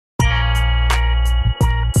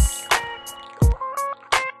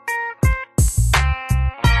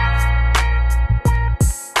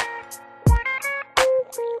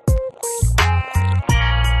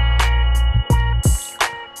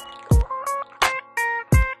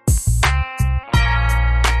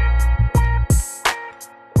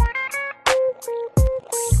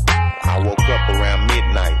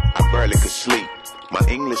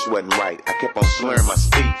push wasn't right. I kept on slurring my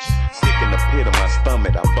speech. Sick in the pit of my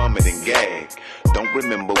stomach, I bum it and gag. Don't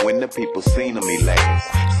remember when the people seen me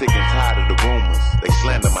last. Sick and tired of the rumors, they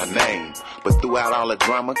slander my name. But throughout all the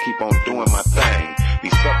drama, keep on doing my thing.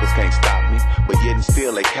 These suckers can't stop me, but yet and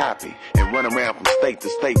still they copy. And run around from state to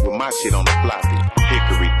state with my shit on the floppy.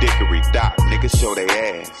 Hickory, dickory, dock, niggas show they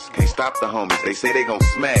ass. Can't stop the homies, they say they gon'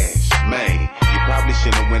 smash. Man, you probably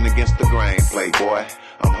shouldn't went against the grain, playboy.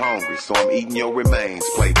 I'm hungry, so I'm eating your remains,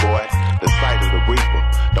 playboy. The sight of the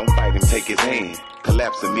reaper, don't fight him, take his hand.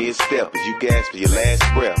 Collapsing mid-step as you gasp for your last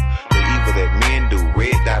breath. The evil that men do,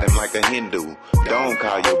 red dot him like a Hindu. Don't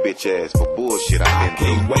call your bitch ass for bullshit I've been through.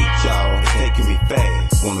 I can't wait, y'all, it's taking me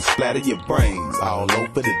fast. Wanna splatter your brains all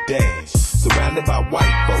over the dash. Surrounded by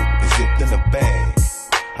white folk and zipped in a bag.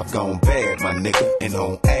 I've gone bad, my nigga, and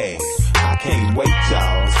on ass. I can't wait,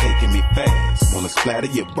 y'all, it's taking me fast. Wanna splatter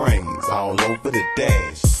your brains all over the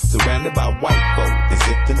dash. Surrounded by white folk and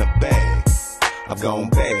zipped in a bag. I've gone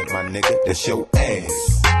bad, my nigga, that's your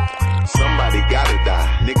ass. Somebody gotta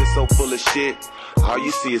die, nigga so full of shit. All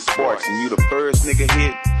you see is sparks and you the first nigga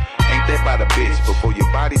hit. Ain't that by the bitch, before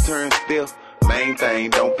your body turns stiff. Main thing,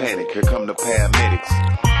 don't panic, here come the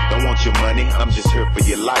paramedics. Don't want your money, I'm just here for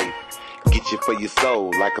your life. Get you for your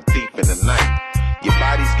soul, like a thief in the night. Your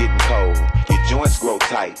body's getting cold, your joints grow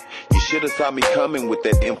tight. You should've saw me coming with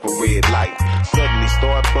that infrared light. Suddenly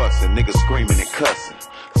start busting, niggas screaming and cussing.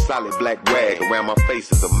 Solid black rag around my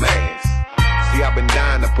face is a mask. See, I've been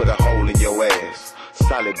dying to put a hole in your ass.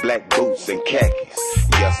 Solid black boots and khakis.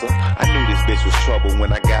 Yes, sir, I knew this bitch was trouble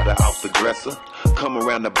when I got her off the dresser. Come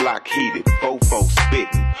around the block heated, fofo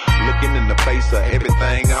spitting. Looking in the face of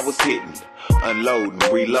everything I was hitting. Unload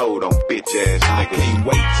and reload on bitch ass niggas. I can't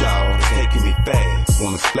wait, y'all, it's taking me fast.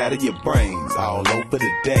 Wanna splatter your brains all over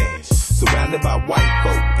the dash. Surrounded by white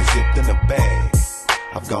folk and zipped in a bag.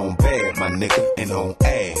 I've gone bad, my nigga, and on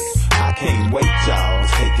ass. I can't wait, y'all,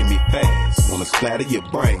 it's taking me fast. Wanna splatter your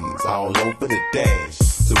brains all over the dash.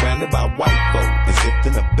 Surrounded by white folk and zipped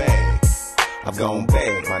in a bag. I've gone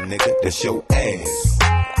bad, my nigga, that's your ass.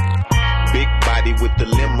 Big body with the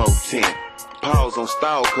limo tint. Pause on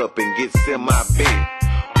stall cup and get semi-bent.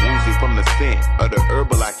 Woozy from the scent of the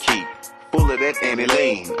herbal I keep. Full of that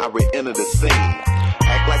aniline, I re-enter the scene.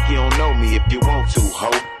 Act like you don't know me if you want to,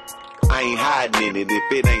 ho. I ain't hiding in it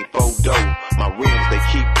if it ain't photo. My rims, they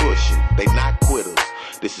keep pushing, they not quitters.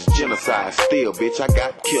 This is genocide still, bitch, I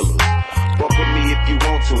got killers. Fuck with me if you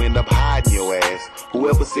want to, end up hiding your ass.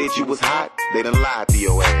 Whoever said you was hot, they done lied to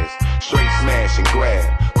your ass. Straight smash and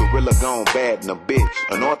grab, gorilla gone bad in a bitch.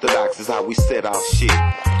 Unorthodox is how we set off shit.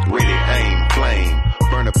 Ready, aim, flame,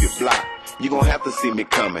 burn up your block. You gon' have to see me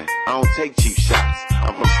coming, I don't take cheap shots.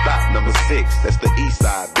 I'm from stop number 6, that's the east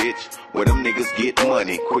side, bitch. Where them niggas get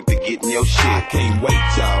money, quick to get in your shit. I can't wait,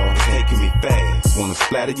 y'all, it's taking me fast. Wanna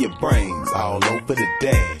splatter your brains all over the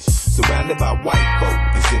dash. Surrounded by white folk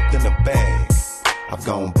and zipped in a bag. I've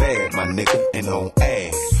gone bad, my nigga, and on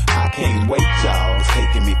ass. I can't wait, y'all, it's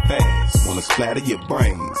taking me fast. Wanna splatter your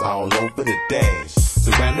brains all over the dash.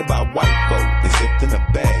 Surrounded by white folk and zipped in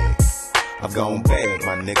a bag. I've gone bad,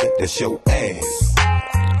 my nigga, that's your ass.